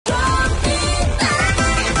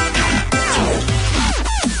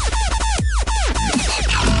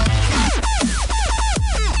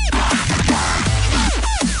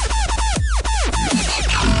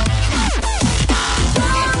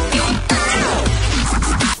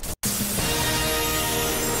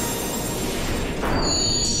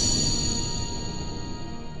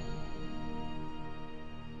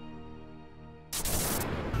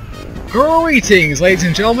Greetings, ladies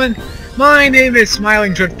and gentlemen. My name is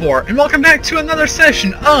Smiling Dread4, and welcome back to another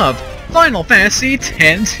session of Final Fantasy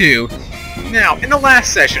X-2. Now, in the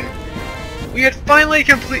last session, we had finally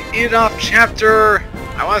completed off chapter...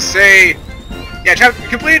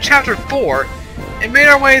 completed chapter 4, and made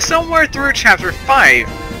our way somewhere through chapter 5,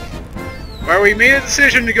 where we made a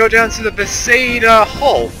decision to go down to the Bethesda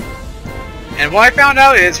hull. And what I found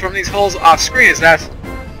out is, from these hulls off-screen, is that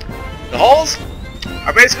the hulls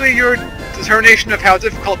are basically your determination of how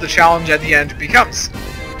difficult the challenge at the end becomes.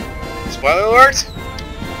 Spoiler alert,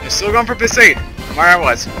 I'm still going for Bethesda, no matter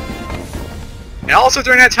what. And also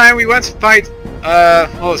during that time we went to fight,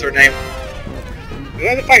 what was her name? We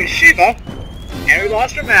went to fight Shiva, and we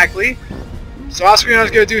lost dramatically. So off-screen I was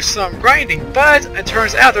going to do some grinding, but it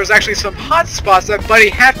turns out there was actually some hot spots that Buddy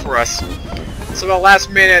had for us. So the last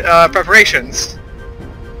minute preparations.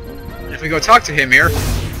 And if we go talk to him here,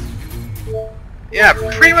 yeah,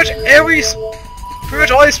 pretty much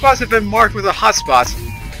all these spots have been marked with a hotspot.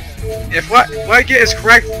 If what I get is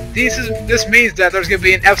correct, this means that there's going to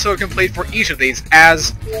be an episode complete for each of these.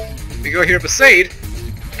 As we go here to Bethesda,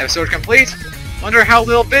 episode complete. Wonder how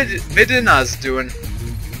little Vidina's doing.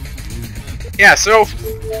 Yeah, so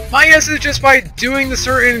my guess is just by doing the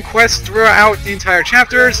certain quests throughout the entire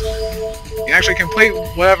chapters, you can actually complete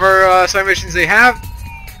whatever side missions they have.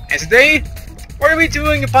 And today, we're going to be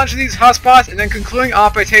doing a bunch of these hotspots and then concluding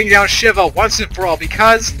off by taking down Shiva once and for all,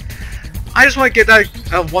 because I just want to get that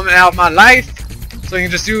woman out of my life so I can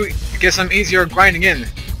just get some easier grinding in.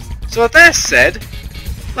 So with that said,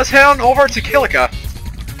 let's head on over to Kilika.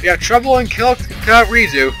 We have trouble in Kilika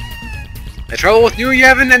Redo. The trouble with New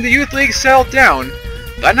Yevon and the Youth League settled down,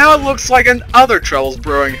 but now it looks like other trouble's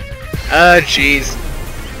brewing. Jeez.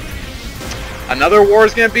 Another war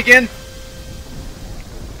is going to begin?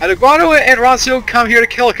 Adeguado and Ronsu come here to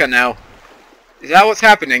Kilika now. Is that what's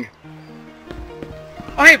happening?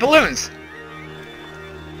 Oh hey, balloons!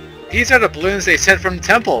 These are the balloons they sent from the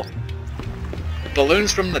temple.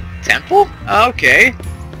 Balloons from the temple? Okay.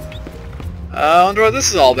 I wonder what this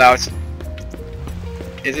is all about.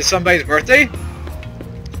 Is it somebody's birthday?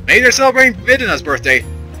 Maybe they're celebrating Vidina's birthday.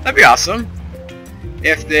 That'd be awesome.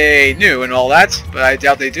 If they knew and all that, but I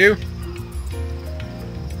doubt they do.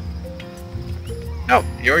 Oh,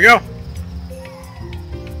 here we go.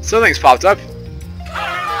 Something's popped up.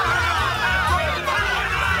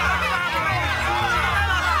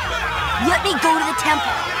 Let me go to the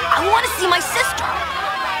temple. I want to see my sister.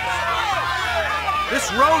 This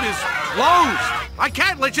road is closed. I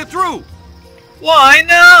can't let you through. Why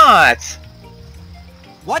not?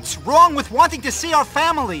 What's wrong with wanting to see our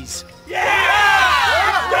families? Yeah!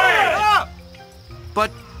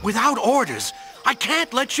 But without orders, I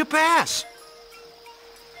can't let you pass.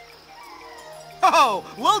 Oh,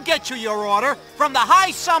 we'll get you your order from the High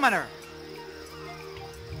Summoner.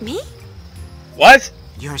 Me? What?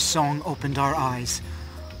 Your song opened our eyes.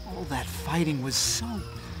 All that fighting was so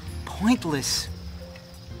pointless.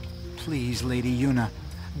 Please, Lady Yuna,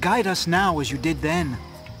 guide us now as you did then.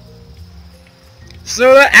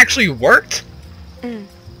 So that actually worked?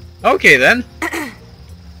 Okay then.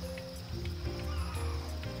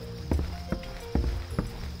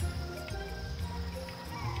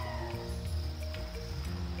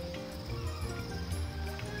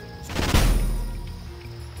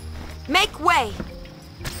 Make way!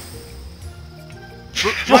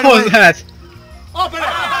 What was that? Open it!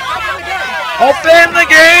 Open the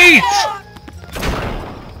gate!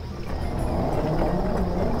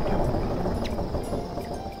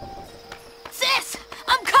 Sis!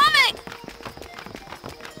 I'm coming!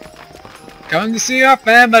 Come to see our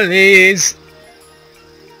families.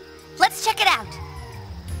 Let's check it out.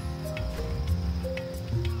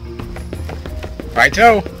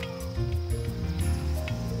 Righto.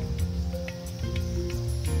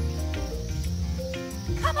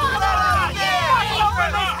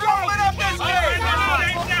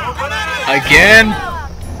 Again?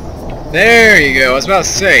 There you go, I was about to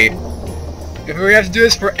say. If we have to do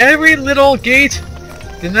this for every little gate,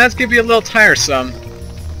 then that's gonna be a little tiresome.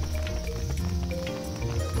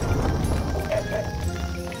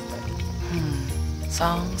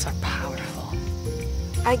 Songs are powerful.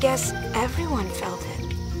 I guess everyone felt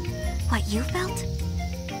it. What you felt?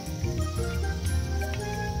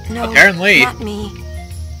 No, Apparently. not me.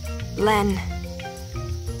 Len.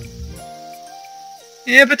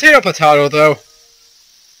 Yeah, potato though.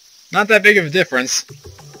 Not that big of a difference.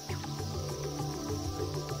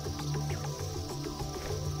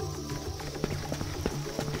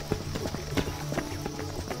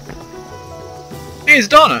 Hey, it's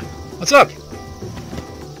Donna. What's up?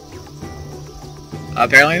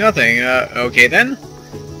 Apparently nothing. Okay then.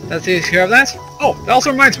 That takes care of that. Oh, that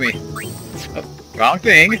also reminds me. Oh, wrong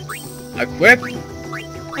thing. Equip.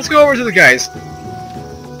 Let's go over to the guys.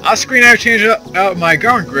 Off screen I've changed out my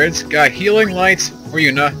garment grids. Got Healing Lights for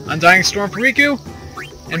Yuna, Undying Storm for Riku,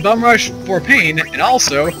 and Bum Rush for Pain, and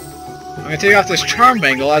also I'm going to take off this Charm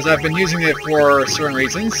Bangle as I've been using it for certain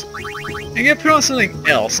reasons. And get put on something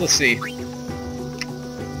else. Let's see.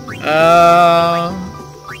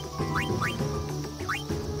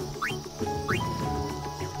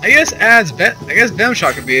 I guess Venom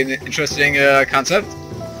Shock could be an interesting concept.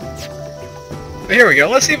 But here we go.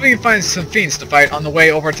 Let's see if we can find some fiends to fight on the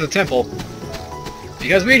way over to the temple.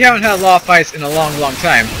 Because we haven't had a lot of fights in a long, long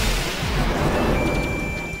time.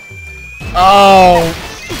 Oh,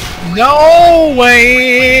 no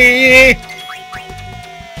way!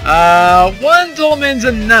 One Dolmen's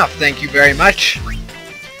enough, thank you very much.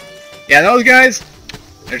 Yeah, those guys,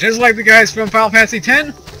 they're just like the guys from Final Fantasy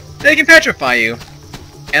X. They can petrify you.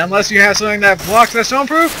 And unless you have something that blocks that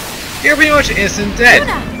stoneproof, you're pretty much instant dead.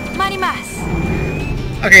 Yuna, marimas.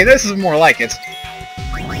 Okay, this is more like it.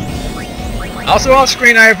 Also off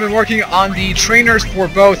screen, I have been working on the trainers for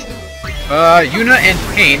both Yuna and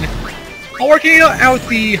Pain, while working out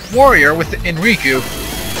the warrior with Enriku.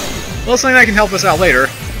 Well, something that can help us out later.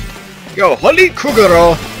 Yo, Holy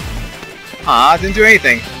Kugoro! Ah, didn't do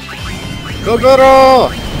anything. Kugoro!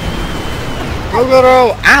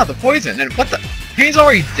 Kugoro! Ah, the poison! And what the? Pain's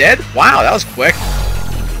already dead? Wow, that was quick.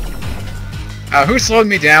 Who slowed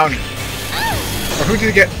me down? Or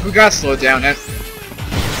who got slowed down? And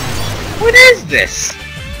what is this?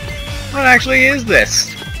 What actually is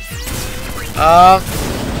this?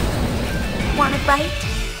 Want a bite?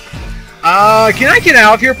 Can I get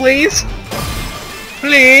out of here, please?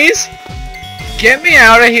 Please? Get me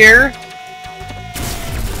out of here.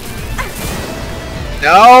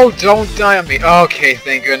 No, don't die on me. Okay,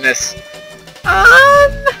 thank goodness. How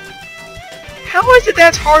is it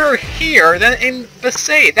that's harder here than in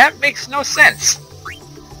Besaid? That makes no sense.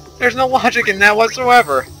 There's no logic in that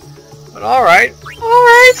whatsoever. But alright.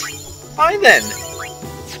 Alright. Fine then.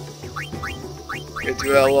 Could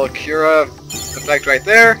do a little Cura effect right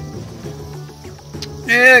there.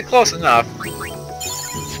 Eh, close enough.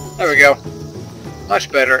 There we go. Much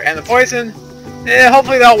better. And the poison? Eh,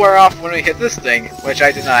 hopefully that'll wear off when we hit this thing, which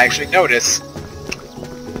I did not actually notice.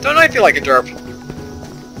 Don't I feel like a derp?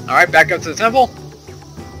 Alright, back up to the temple.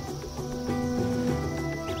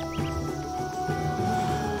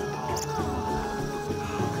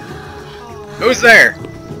 Who's there?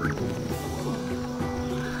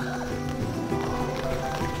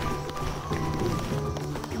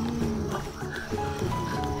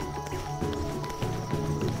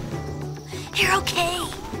 You're okay.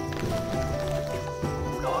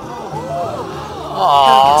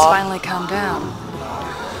 Pelican's finally calmed down.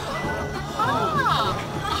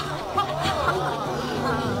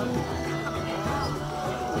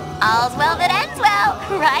 All's well that ends well,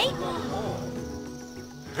 right?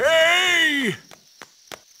 Hey!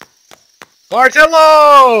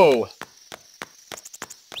 Bartello!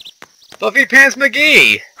 Fluffy Pants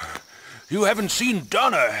McGee! You haven't seen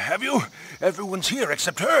Donna, have you? Everyone's here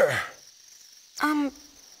except her.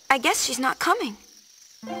 I guess she's not coming.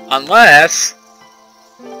 Unless...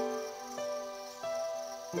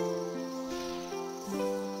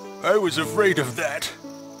 I was afraid of that.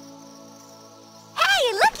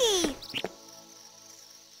 Hey, looky!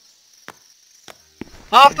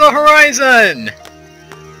 Off the horizon!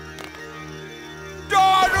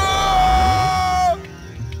 Donna!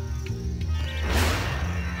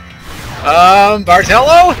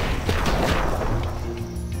 Bartello?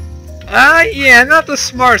 Yeah, not the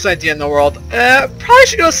smartest idea in the world. Probably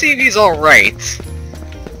should go see if he's alright.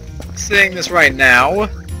 Saying this right now.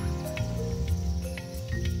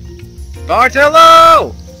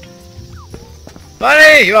 Bartello!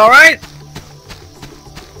 Buddy, you alright?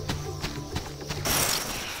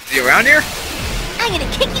 Is he around here? I'm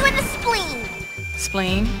gonna kick you in the spleen!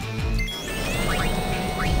 Spleen?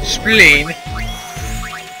 Spleen.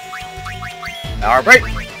 Alright.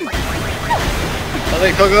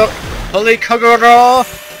 Holy Kogoro!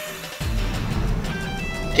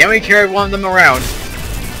 Can we carry one of them around?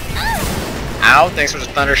 Ow, thanks for the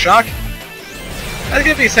Thunder Shock. That's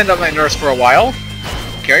gonna be sent up my nurse for a while.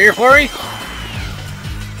 Carrier Flurry?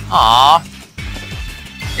 Aww.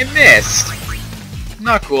 It missed.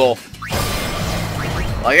 Not cool.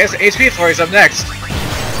 Well, I guess HP Flurry's up next.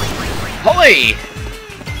 Holy!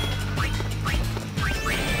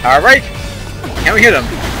 Alright. Can we hit him?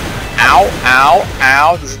 Ow, ow,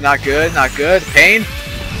 ow. This is not good, not good. Pain?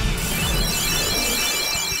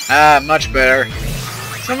 Much better.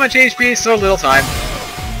 So much HP, so little time.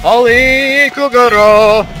 Holy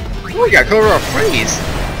Kogoro! Oh, we got Cobra Freeze!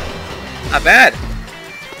 Not bad.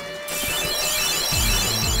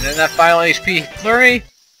 And then that final HP flurry.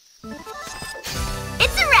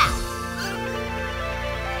 It's a wrap!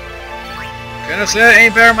 Couldn't have said it any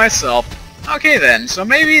better myself. Okay then, so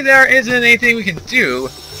maybe there isn't anything we can do.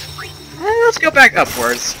 Let's go back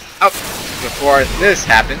upwards. Up before this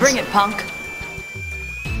happens. Bring it, punk.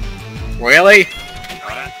 Really?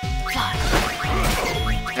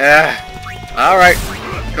 Alright.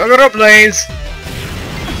 Go Blaze!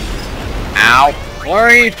 Ow.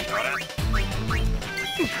 Flurry.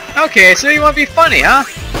 Okay, so you want to be funny, huh?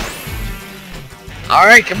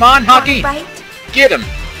 Alright, come on, Hockey! Right? Get him!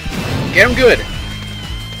 Get him good!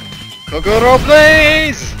 Kokoro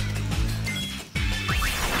Blaze!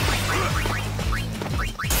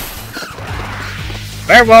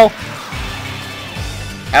 Farewell!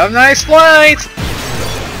 Have a nice flight!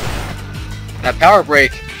 That power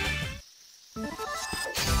break.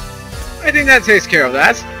 I think that takes care of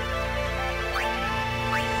that.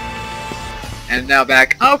 And now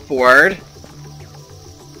back upward.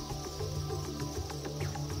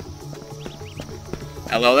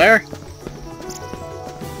 Hello there.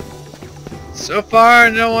 So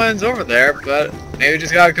far, no one's over there, but maybe we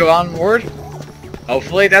just gotta go onward.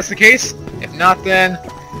 Hopefully that's the case. If not, then,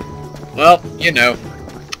 well, you know,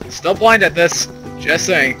 still blind at this. Just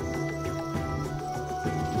saying.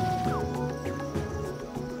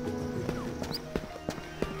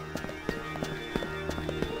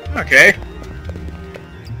 Okay.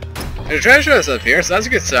 There's a treasure chest up here, so that's a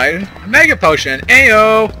good sign. A Mega Potion,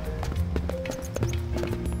 Ayo!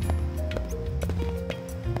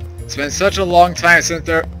 It's been such a long time since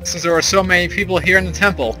there were so many people here in the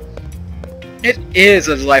temple. It is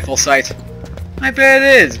a delightful sight. I bet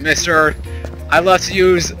it is, Mr. I love to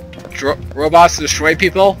use robots to destroy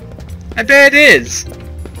people. I bet it is.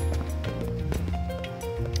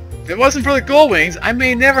 If it wasn't for the Gold Wings, I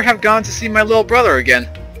may never have gone to see my little brother again.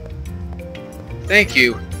 Thank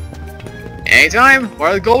you. Anytime,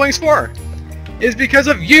 what are the Gold Wings for? It is because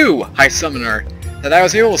of you, High Summoner, that I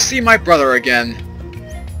was able to see my brother again.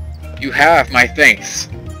 You have my thanks.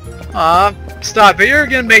 Aw, stop it, you're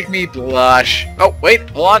gonna make me blush. Oh, wait,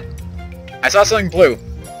 hold on. I saw something blue.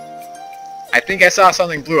 I think I saw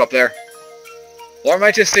something blue up there. Or am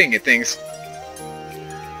I just seeing it, things?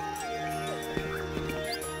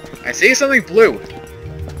 I see something blue.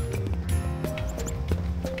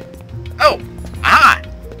 Oh! Aha!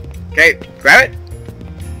 Okay, grab it.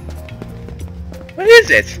 What is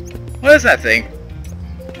it? What is that thing?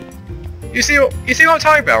 You see what I'm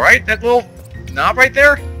talking about, right? That little knob right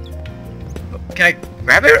there? Can I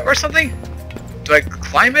grab it or something? Do I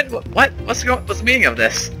climb it? What? What's the meaning of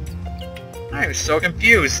this? I am so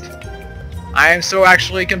confused. I am so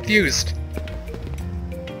actually confused.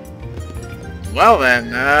 Well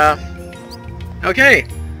then, okay.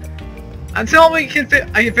 Until I can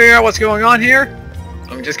figure out what's going on here,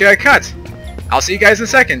 I'm just gonna cut. I'll see you guys in a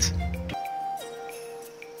second.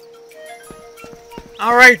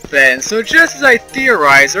 Alright then, so just as I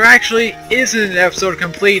theorized, there actually isn't an episode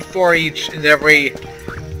complete for each and every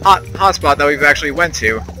hotspot that we've actually went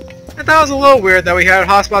to. I thought it was a little weird that we had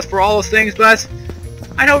hotspots for all those things, but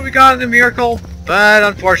I hope we got a miracle, but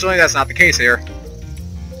unfortunately that's not the case here.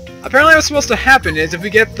 Apparently what's supposed to happen is if we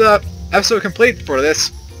get the episode complete for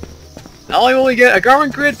this, not only will we get a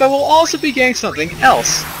Garmin grid, but we'll also be getting something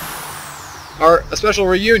else. Or a special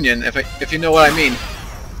reunion, if you know what I mean.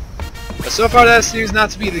 But so far that seems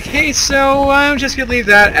not to be the case, so I'm just gonna leave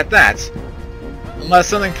that at that. Unless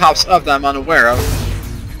something pops up that I'm unaware of.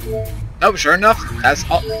 Nope, sure enough, that's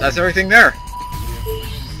everything there.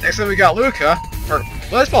 Next up we got Luca, for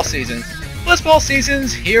Blitzball season. Blitzball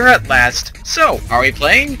season's here at last. So, are we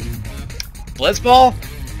playing Blitzball?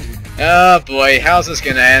 Oh boy, how's this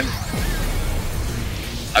gonna end?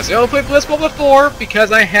 I was able to play Blitzball before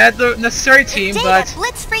because I had the necessary team, the day but that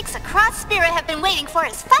Blitz freaks across Spira have been waiting for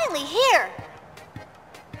is finally here.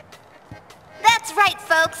 That's right,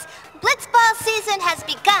 folks. Blitzball season has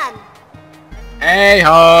begun. hey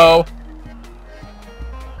ho!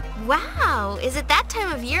 Wow, is it that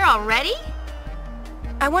time of year already?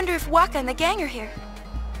 I wonder if Waka and the gang are here.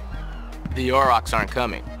 The Aurochs aren't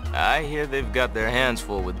coming. I hear they've got their hands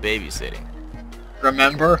full with babysitting.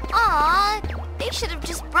 Remember? Aw, they should have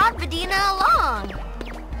just brought Vidina along.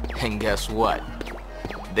 And guess what?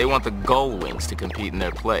 They want the Gold Wings to compete in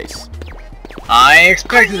their place. I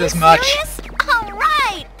expected as much. Serious? All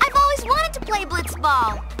right, I've always wanted to play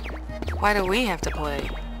Blitzball. Why do we have to play?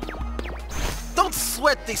 Don't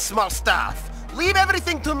sweat this small stuff. Leave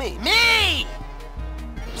everything to me. Me!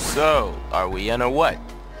 So, are we in or what?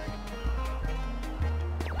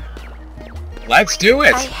 Let's do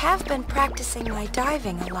it! I have been practicing my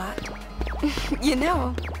diving a lot. You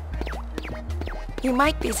know, you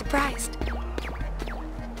might be surprised.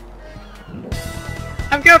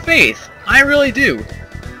 I've got faith. I really do.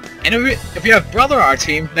 And if you have Brother on our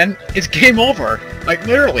team, then it's game over. Like,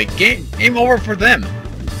 literally, game over for them.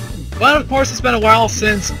 But of course, it's been a while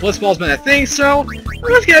since Blitzball's been a thing, so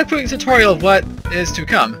let's get a quick tutorial of what is to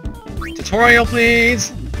come. Tutorial,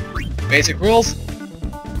 please. Basic rules.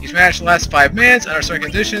 Each match lasts 5 minutes. Under certain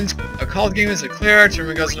conditions, a called game is declared.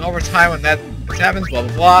 Tournament goes in overtime when that happens. Blah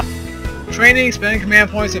blah blah. Training, spending command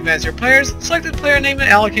points to advance your players. Select the player name and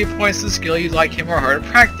allocate points to the skill you'd like him or her to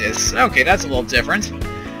practice. Okay, that's a little different.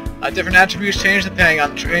 Different attributes change depending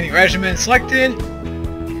on the training regimen selected.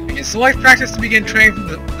 You can select practice to begin training from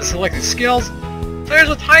the selected skills. Players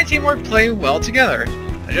with high teamwork play well together.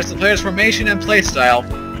 Adjust the player's formation and playstyle.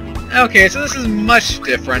 Okay, so this is much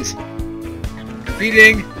different.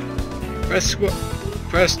 Competing.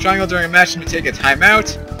 Press triangle during a match to take a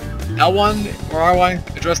timeout. L1 or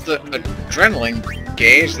R1 address the adrenaline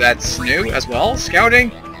gauge, that's new as well. Scouting.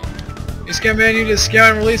 Use scout menu to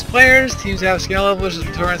scout and release players. Teams have scout levels, just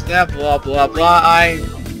return stat, blah blah blah. I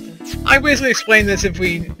basically explained this if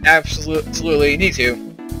we absolutely need to.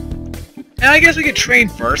 And I guess we could train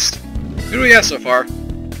first. Who do we have so far?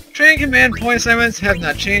 Training command point assignments have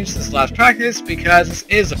not changed since last practice because this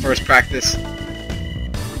is the first practice.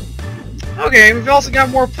 Okay, we've also got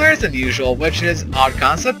more players than usual, which is an odd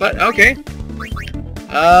concept, but okay.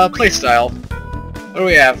 Playstyle. What do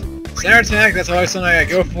we have? Center attack, that's always something I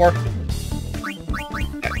go for.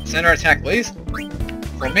 Center attack, please.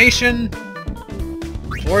 Formation.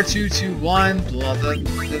 4-2-2-1. Blah blah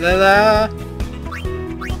blah blah.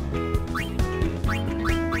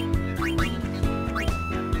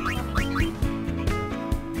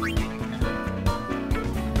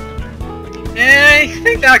 And I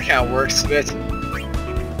think that kind of works a bit. A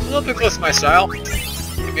little bit close to my style.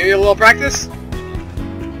 Maybe a little practice.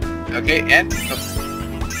 Okay, and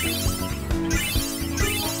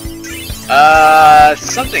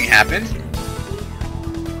something happened.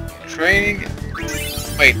 Training.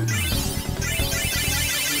 Wait.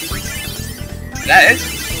 Is that it?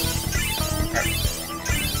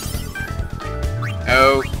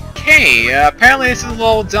 Okay, apparently this is a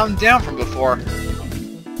little dumbed down from before.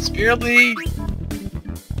 Spira League.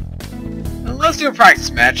 Let's do a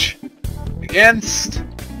practice match. Against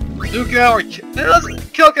Luca or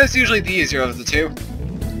Kilka's usually the easier of the two.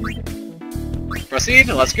 Proceed,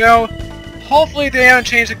 let's go. Hopefully they haven't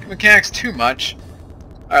changed the mechanics too much.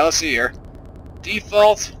 Alright, let's see here.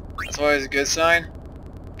 Default, that's always a good sign.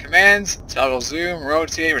 Commands, toggle zoom,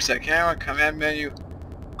 rotate, reset camera, command menu.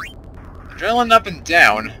 Adrenaline up and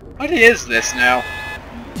down. What is this now?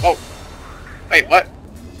 Oh. Wait, what?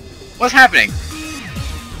 What's happening?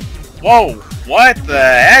 Whoa, what the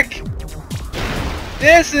heck?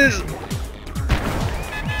 This is...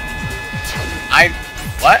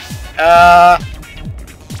 What?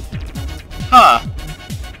 Huh.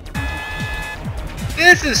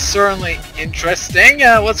 This is certainly interesting.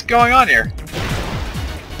 What's going on here?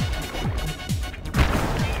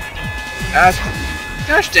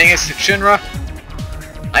 Gosh dang it, Shinra.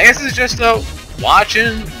 I guess it's just a watch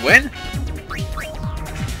and win?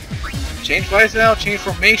 Change playstyle, change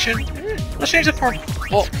formation. Let's change the form.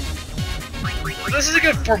 Well, this is a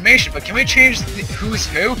good formation, but can we change the who's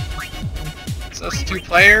who? So it's 2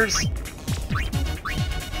 players.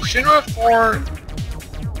 Shinra 4.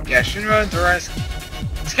 Yeah, Shinra endurance.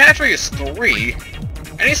 His catch rate is 3.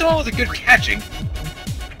 I need someone with a good catching.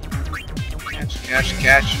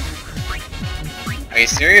 Catch. Are you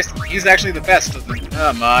serious? He's actually the best of them.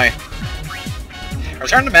 Oh my.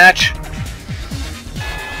 Return to match.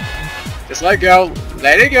 Just let go.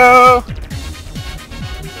 Let it go.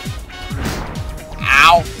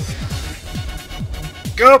 Ow.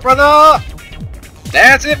 Go, brother.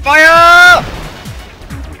 That's it, fire!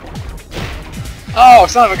 Oh,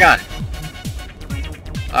 son of a gun.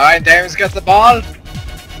 Alright, Damon's got the ball.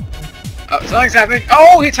 Oh, something's happening.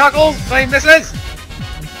 Oh, he tuckles, but he misses.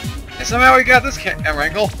 And somehow we got this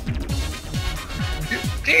wrinkle.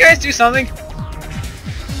 Can you guys do something?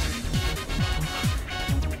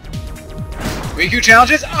 Riku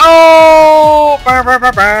challenges. Oh!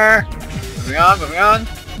 Burr. Moving on.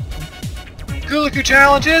 Kulaku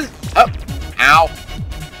challenges. Oh. Ow.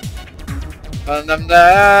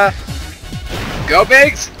 Go,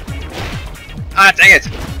 Biggs. Ah, dang it.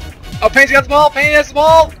 Oh, Pain's got the ball. Pain has the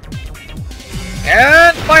ball.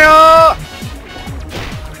 And fire!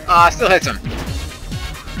 Ah, still hits him.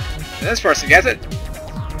 And this person gets it.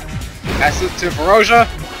 Pass it to Ferocia.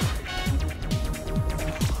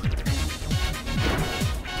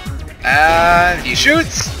 And he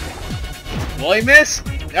shoots. Will he miss?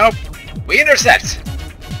 Nope. We intercept.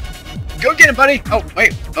 Go get him, buddy. Oh,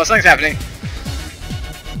 wait. Oh, something's happening.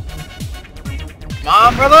 Come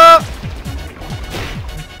on, brother.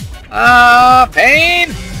 Pain.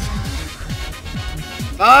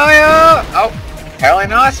 Fire. Oh, apparently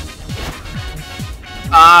not.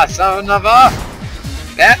 Son of a...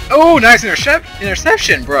 That... Oh, nice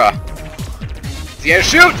interception, bruh. Is he gonna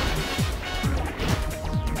shoot?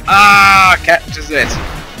 Catches it.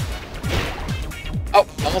 Oh,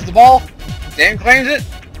 almost the ball. Dan claims it.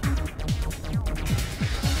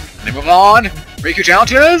 And they move on. Riku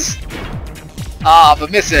challenges. But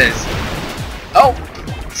misses. Oh,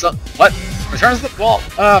 so what? Returns the ball.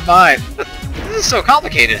 Mine. This is so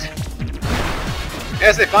complicated.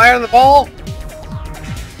 Yes, they fire the ball.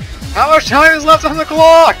 How much time is left on the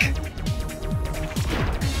clock?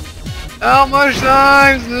 How much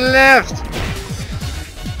time's left?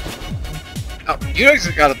 Oh, Yuna's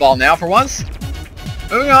got the ball now for once.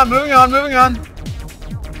 Moving on, moving on, moving on.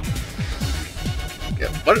 Yeah,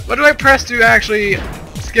 what do I press to actually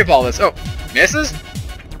skip all this? Oh, misses?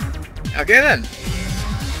 Okay then.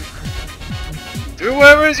 Do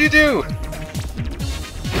whatever it is you do.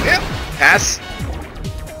 Yep, pass.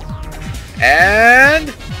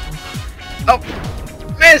 And... Oh,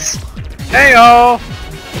 miss! Hey-oh!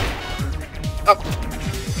 Oh,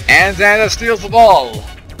 and Xana steals the ball.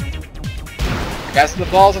 Passes the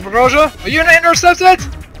ball to Ferocia, but Yuna intercepts it!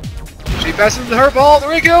 She passes her ball to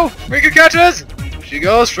Riku. Riku catches! She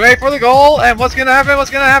goes straight for the goal, and what's gonna happen? What's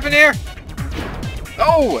gonna happen here?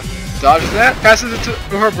 Oh! Dodges that, passes it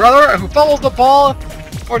to her brother, who fumbles the ball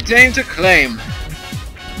for Dame to claim.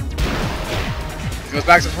 Goes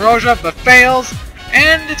back to Ferocia, but fails,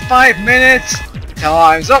 and it's 5 minutes.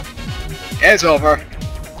 Time's up. It's over.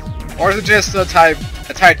 Or is it just a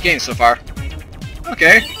tight game so far?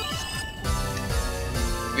 Okay.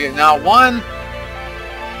 We have now won.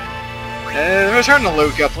 Return to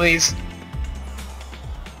Luca, please.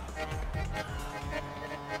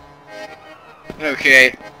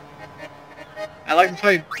 Okay. I like to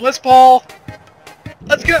play Blitzball.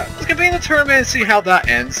 Let's compete in the tournament and see how that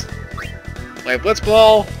ends. Play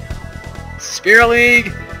Blitzball. Spira League.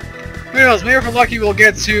 Who knows? Maybe if we're lucky, we'll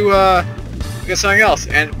get to get something else,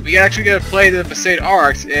 and we actually get to play the XIII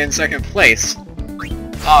Arcs in 2nd place.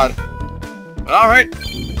 Odd, but all right.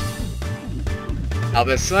 I'll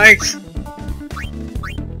be psyched.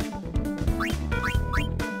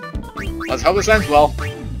 Let's hope this ends well.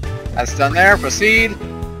 That's done there. Proceed.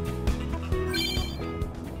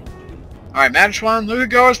 Alright, match 1. Luca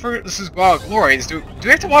goes for... This is Glories. Do we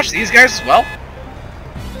have to watch these guys as well?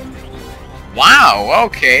 Wow,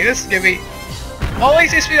 okay. This is gonna be... Well, at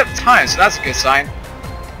least they speed up time, so that's a good sign.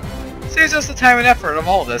 Saves us the time and effort of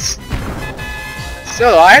all of this.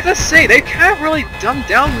 So, I have to say, they kind of really dumbed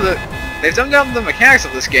down the... They've dumbed down the mechanics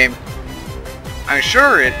of this game. I'm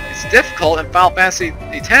sure it's difficult in Final Fantasy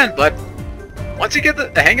X, but once you get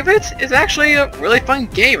the hang of it, it's actually a really fun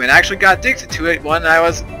game, and I actually got addicted to it when I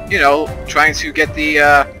was, you know, trying to get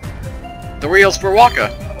the reels for Waka.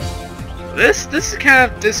 This is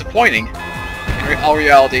kind of disappointing, in all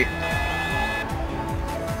reality.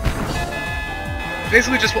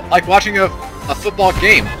 Basically just like watching a football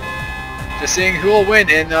game. Just seeing who will win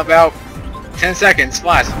in about 10 seconds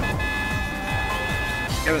flat.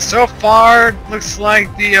 Yeah, but so far, looks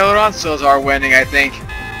like the Oronsos are winning, I think.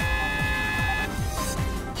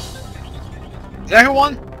 Is that who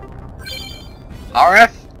won?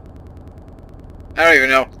 RF? I don't even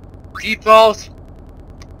know. Default.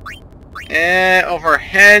 And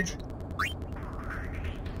overhead.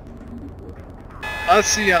 Let's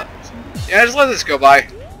see. Yeah, just let this go by.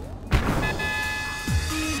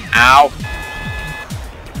 Ow.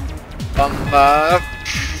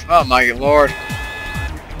 Oh my lord.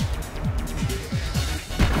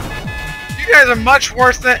 You guys are much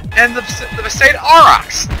worse than the XIII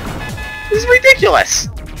Aurochs. This is ridiculous.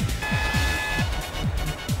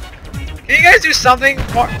 Can you guys do something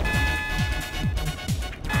more?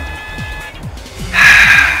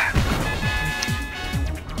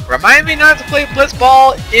 Remind me not to play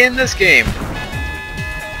Blitzball in this game.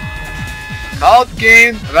 Called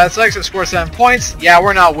game. About Sex to score 7 points. Yeah,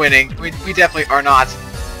 we're not winning. We definitely are not.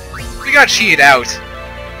 We got cheated out.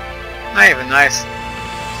 Not even nice.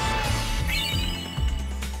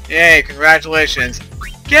 Yay, congratulations.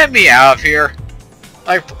 Get me out of here.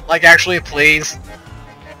 Like actually, please.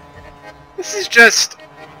 This is just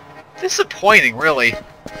disappointing, really.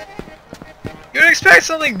 You'd expect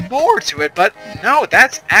something more to it, but no,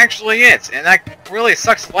 that's actually it, and that really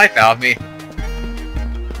sucks the life out of me.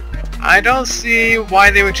 I don't see why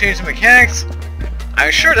they would change the mechanics.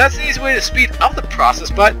 I'm sure that's an easy way to speed up the process,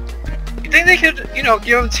 but you think they could, you know,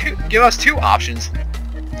 give us two options.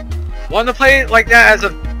 One to play like that as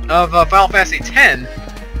of Final Fantasy X,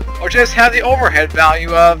 or just have the overhead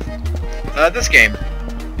value of this game.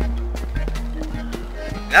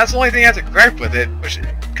 And that's the only thing I have to gripe with it,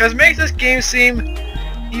 because it makes this game seem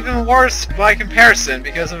even worse by comparison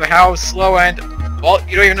because of how slow and, well,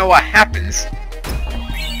 you don't even know what happens.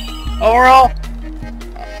 Overall,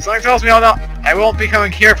 something tells me I won't be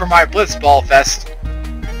coming here for my Blitzball Fest.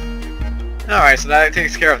 Alright, so that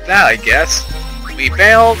takes care of that, I guess. We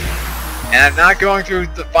failed, and I'm not going through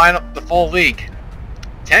the full league.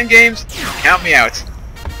 10 games, count me out.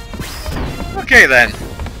 Okay then.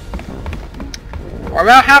 We're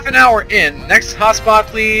about half an hour in. Next hotspot,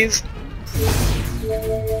 please.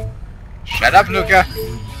 Shut up, Luca.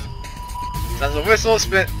 Sounds a whistle.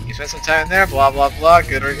 You spent some time there. Blah blah blah.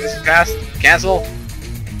 Good reviews passed. Cancel.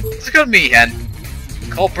 Let's go to Meathead.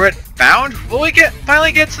 Culprit found. Will we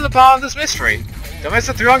finally get to the bottom of this mystery? Don't miss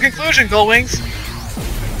the thrill and conclusion, Goldwings.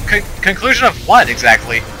 Conclusion of what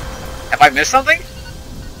exactly? Have I missed something?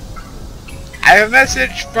 I have a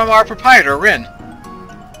message from our proprietor, Rin.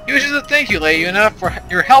 He wishes to thank you, Lady Yuna, for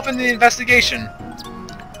your help in the investigation.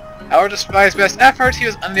 However, despite his best efforts, he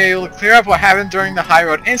was unable to clear up what happened during the High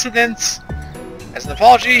Road incidents. As an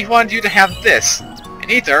apology, he wanted you to have this. An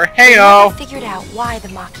ether. Heyo! I figured out why the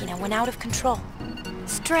Machina went out of control.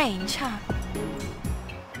 Strange, huh?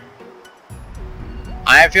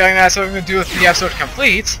 I have a feeling that has something to do with the episode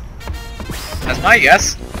complete. That's my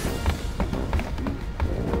guess.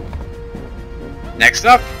 Next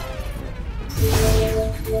up.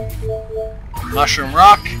 Mushroom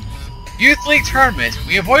Rock. Youth League Tournament.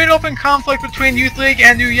 We avoided open conflict between Youth League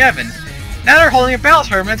and New Yevon. Now they're holding a battle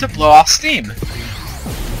tournament to blow off steam.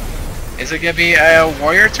 Is it gonna be a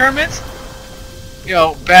warrior tournament? You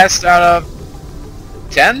know, best out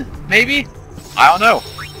of 10, maybe? I don't know.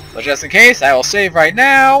 But just in case, I will save right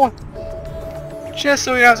now. Just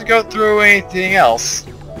so we don't have to go through anything else.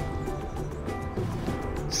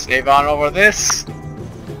 Save on over this.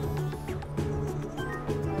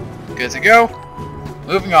 Good to go.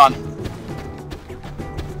 Moving on.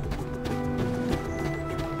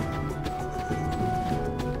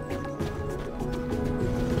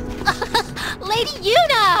 Lady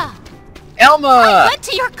Yuna! Elma! I went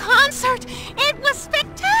to your concert! It was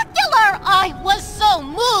spectacular! I was so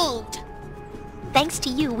moved! Thanks to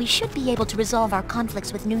you, we should be able to resolve our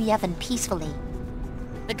conflicts with New Yevon peacefully.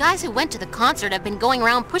 The guys who went to the concert have been going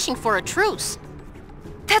around pushing for a truce.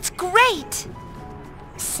 That's great!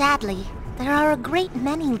 Sadly, there are a great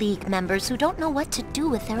many League members who don't know what to do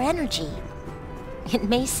with their energy. It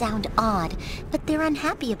may sound odd, but they're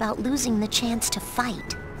unhappy about losing the chance to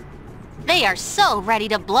fight. They are so ready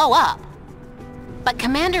to blow up. But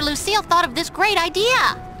Commander Lucille thought of this great idea.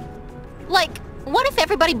 Like, what if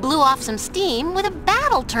everybody blew off some steam with a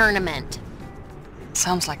battle tournament?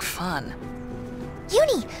 Sounds like fun.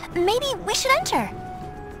 Uni, maybe we should enter.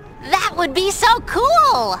 That would be so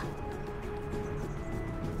cool!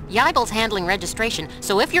 Yibel's handling registration,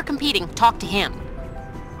 so if you're competing, talk to him.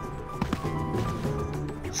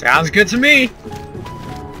 Sounds good to me.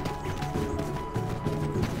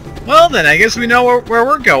 Well then, I guess we know where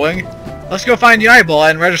we're going. Let's go find Yibel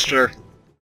and register.